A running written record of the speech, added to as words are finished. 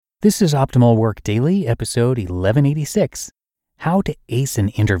This is Optimal Work Daily, episode 1186, How to Ace an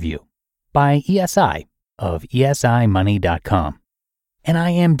Interview by ESI of esimoney.com. And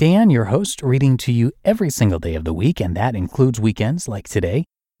I am Dan, your host, reading to you every single day of the week, and that includes weekends like today.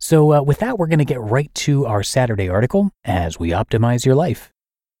 So with that, we're going to get right to our Saturday article as we optimize your life.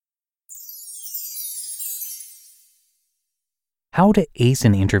 How to Ace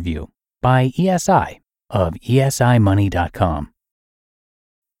an Interview by ESI of esimoney.com.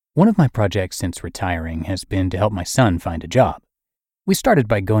 One of my projects since retiring has been to help my son find a job. We started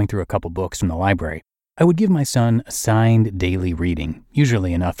by going through a couple books from the library. I would give my son assigned daily reading,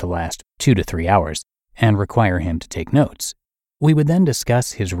 usually enough to last 2 to 3 hours, and require him to take notes. We would then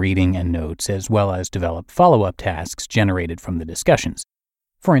discuss his reading and notes as well as develop follow-up tasks generated from the discussions.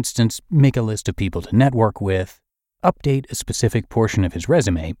 For instance, make a list of people to network with, update a specific portion of his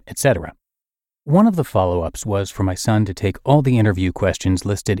resume, etc. One of the follow-ups was for my son to take all the interview questions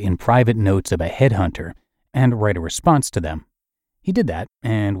listed in private notes of a headhunter and write a response to them. He did that,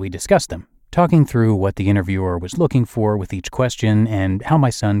 and we discussed them, talking through what the interviewer was looking for with each question and how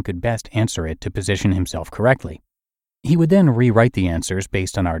my son could best answer it to position himself correctly. He would then rewrite the answers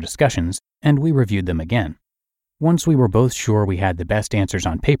based on our discussions, and we reviewed them again. Once we were both sure we had the best answers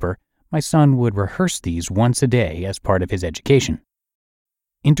on paper, my son would rehearse these once a day as part of his education.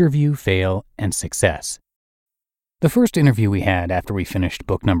 Interview, fail, and success. The first interview we had after we finished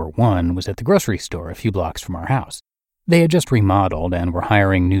book number 1 was at the grocery store a few blocks from our house. They had just remodeled and were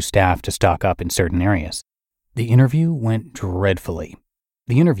hiring new staff to stock up in certain areas. The interview went dreadfully.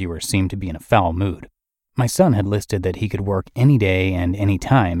 The interviewer seemed to be in a foul mood. My son had listed that he could work any day and any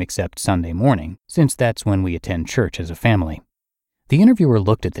time except Sunday morning, since that's when we attend church as a family. The interviewer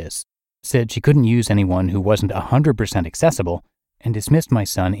looked at this, said she couldn't use anyone who wasn't 100% accessible, and dismissed my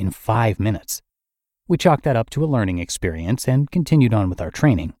son in 5 minutes. We chalked that up to a learning experience and continued on with our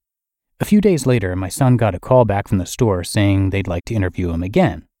training. A few days later, my son got a call back from the store saying they'd like to interview him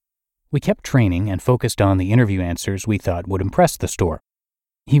again. We kept training and focused on the interview answers we thought would impress the store.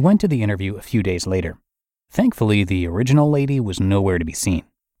 He went to the interview a few days later. Thankfully, the original lady was nowhere to be seen.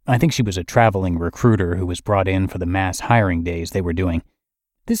 I think she was a traveling recruiter who was brought in for the mass hiring days they were doing.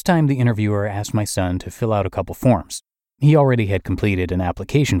 This time, the interviewer asked my son to fill out a couple forms. He already had completed an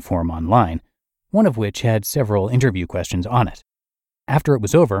application form online, one of which had several interview questions on it. After it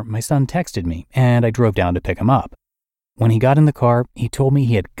was over, my son texted me, and I drove down to pick him up. When he got in the car, he told me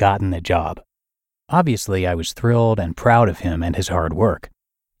he had gotten the job. Obviously, I was thrilled and proud of him and his hard work.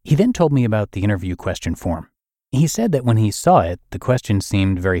 He then told me about the interview question form. He said that when he saw it, the questions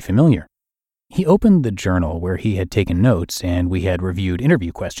seemed very familiar. He opened the journal where he had taken notes and we had reviewed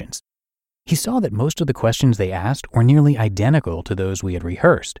interview questions. He saw that most of the questions they asked were nearly identical to those we had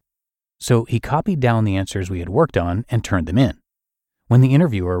rehearsed. So he copied down the answers we had worked on and turned them in. When the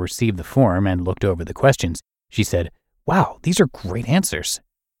interviewer received the form and looked over the questions, she said, "Wow, these are great answers."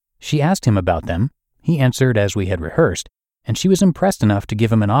 She asked him about them, he answered as we had rehearsed, and she was impressed enough to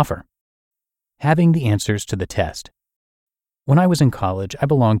give him an offer. Having the answers to the test. When I was in college, I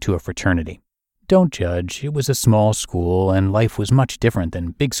belonged to a fraternity. Don't judge, it was a small school and life was much different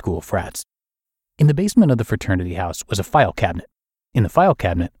than big school frats. In the basement of the fraternity house was a file cabinet. In the file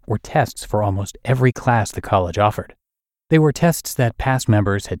cabinet were tests for almost every class the college offered. They were tests that past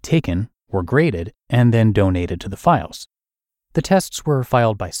members had taken, were graded, and then donated to the files. The tests were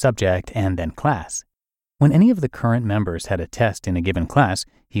filed by subject and then class. When any of the current members had a test in a given class,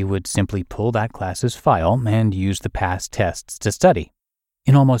 he would simply pull that class's file and use the past tests to study.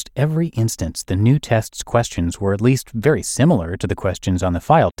 In almost every instance, the new test's questions were at least very similar to the questions on the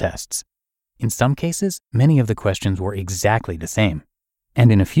file tests. In some cases, many of the questions were exactly the same.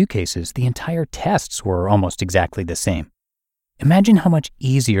 And in a few cases, the entire tests were almost exactly the same. Imagine how much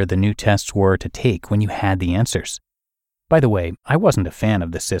easier the new tests were to take when you had the answers. By the way, I wasn't a fan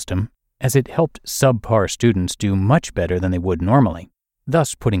of the system, as it helped subpar students do much better than they would normally,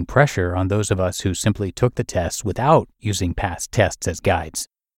 thus putting pressure on those of us who simply took the tests without using past tests as guides.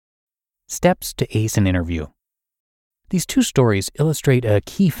 Steps to ace an interview. These two stories illustrate a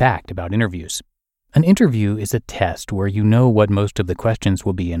key fact about interviews. An interview is a test where you know what most of the questions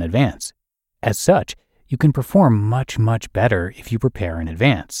will be in advance. As such, you can perform much, much better if you prepare in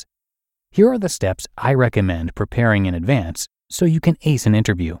advance. Here are the steps I recommend preparing in advance so you can ace an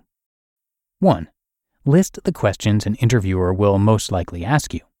interview. 1. List the questions an interviewer will most likely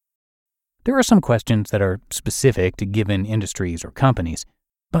ask you. There are some questions that are specific to given industries or companies,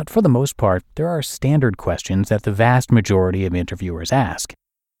 but for the most part, there are standard questions that the vast majority of interviewers ask.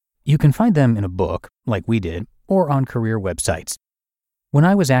 You can find them in a book, like we did, or on career websites. When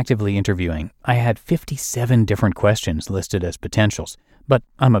I was actively interviewing, I had 57 different questions listed as potentials, but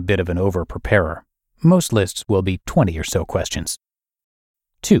I'm a bit of an over-preparer. Most lists will be 20 or so questions.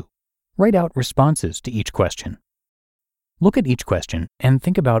 2. Write out responses to each question. Look at each question and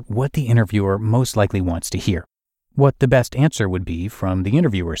think about what the interviewer most likely wants to hear, what the best answer would be from the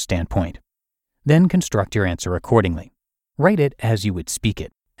interviewer's standpoint. Then construct your answer accordingly. Write it as you would speak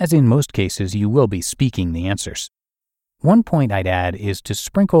it, as in most cases you will be speaking the answers. One point I'd add is to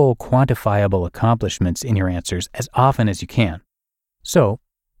sprinkle quantifiable accomplishments in your answers as often as you can. So,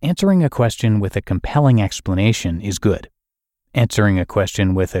 answering a question with a compelling explanation is good. Answering a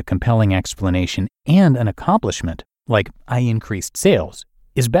question with a compelling explanation and an accomplishment, like I increased sales,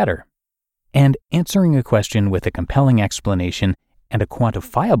 is better. And answering a question with a compelling explanation and a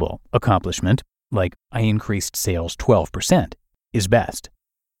quantifiable accomplishment, like I increased sales 12%, is best.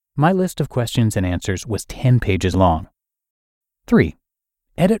 My list of questions and answers was 10 pages long. 3.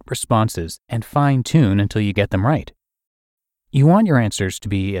 Edit responses and fine-tune until you get them right. You want your answers to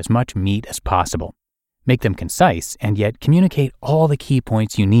be as much meat as possible. Make them concise and yet communicate all the key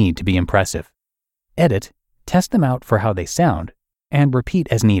points you need to be impressive. Edit, test them out for how they sound, and repeat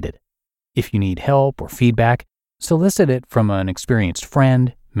as needed. If you need help or feedback, solicit it from an experienced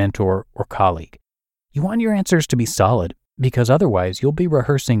friend, mentor, or colleague. You want your answers to be solid because otherwise you'll be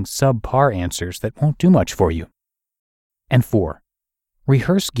rehearsing subpar answers that won't do much for you. And 4.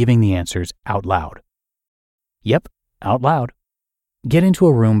 Rehearse giving the answers out loud. Yep, out loud. Get into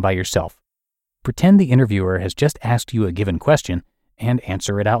a room by yourself. Pretend the interviewer has just asked you a given question and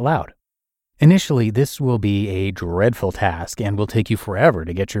answer it out loud. Initially, this will be a dreadful task and will take you forever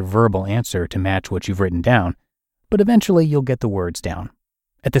to get your verbal answer to match what you've written down, but eventually you'll get the words down.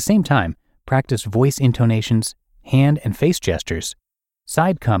 At the same time, practice voice intonations, hand and face gestures,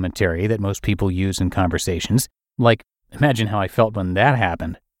 side commentary that most people use in conversations, like, imagine how I felt when that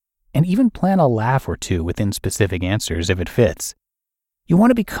happened, and even plan a laugh or two within specific answers if it fits. You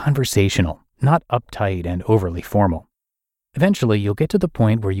want to be conversational, not uptight and overly formal. Eventually, you'll get to the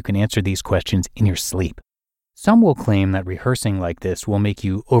point where you can answer these questions in your sleep. Some will claim that rehearsing like this will make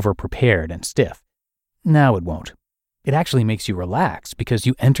you over-prepared and stiff. No, it won't. It actually makes you relax because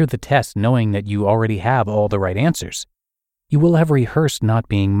you enter the test knowing that you already have all the right answers. You will have rehearsed not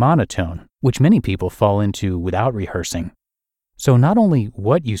being monotone, which many people fall into without rehearsing. So not only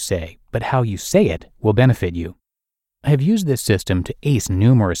what you say, but how you say it will benefit you. I have used this system to ace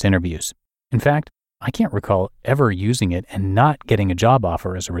numerous interviews. In fact, I can't recall ever using it and not getting a job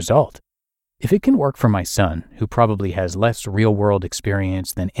offer as a result. If it can work for my son, who probably has less real-world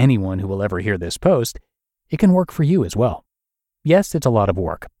experience than anyone who will ever hear this post, it can work for you as well. Yes, it's a lot of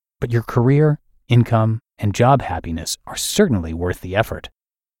work, but your career, income, and job happiness are certainly worth the effort.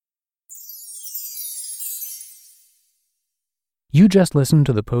 You just listened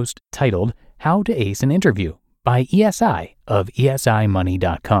to the post titled How to Ace an Interview by ESI of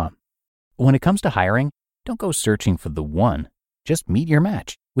esimoney.com. When it comes to hiring, don't go searching for the one. Just meet your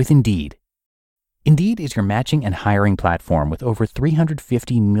match with Indeed. Indeed is your matching and hiring platform with over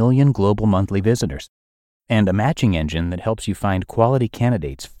 350 million global monthly visitors and a matching engine that helps you find quality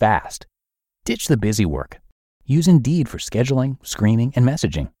candidates fast. Ditch the busy work. Use Indeed for scheduling, screening, and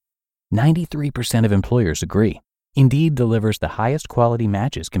messaging. 93% of employers agree. Indeed delivers the highest quality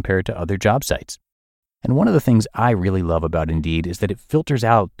matches compared to other job sites. And one of the things I really love about Indeed is that it filters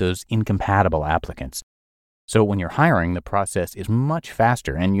out those incompatible applicants. So when you're hiring, the process is much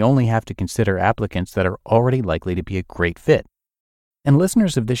faster and you only have to consider applicants that are already likely to be a great fit. And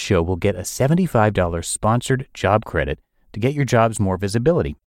listeners of this show will get a $75 sponsored job credit to get your jobs more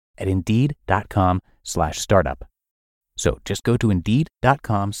visibility at Indeed.com/startup. So just go to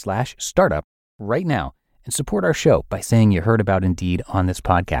Indeed.com/startup right now and support our show by saying you heard about Indeed on this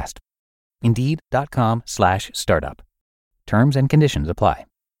podcast. Indeed.com/startup. Terms and conditions apply.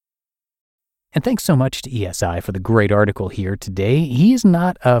 And thanks so much to ESI for the great article here today. He is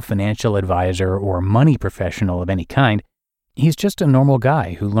not a financial advisor or money professional of any kind. He's just a normal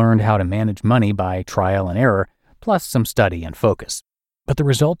guy who learned how to manage money by trial and error, plus some study and focus. But the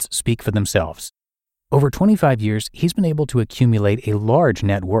results speak for themselves. Over 25 years, he's been able to accumulate a large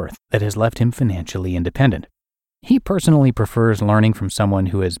net worth that has left him financially independent. He personally prefers learning from someone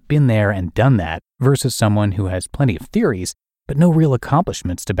who has been there and done that versus someone who has plenty of theories, but no real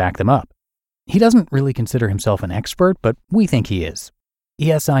accomplishments to back them up. He doesn't really consider himself an expert, but we think he is.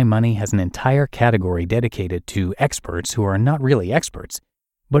 ESI Money has an entire category dedicated to experts who are not really experts.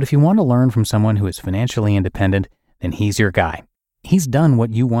 But if you want to learn from someone who is financially independent, then he's your guy. He's done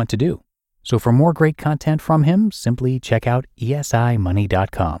what you want to do. So for more great content from him, simply check out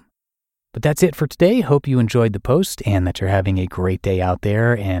esimoney.com. But that's it for today. Hope you enjoyed the post and that you're having a great day out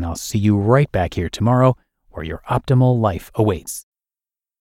there, and I'll see you right back here tomorrow where your optimal life awaits.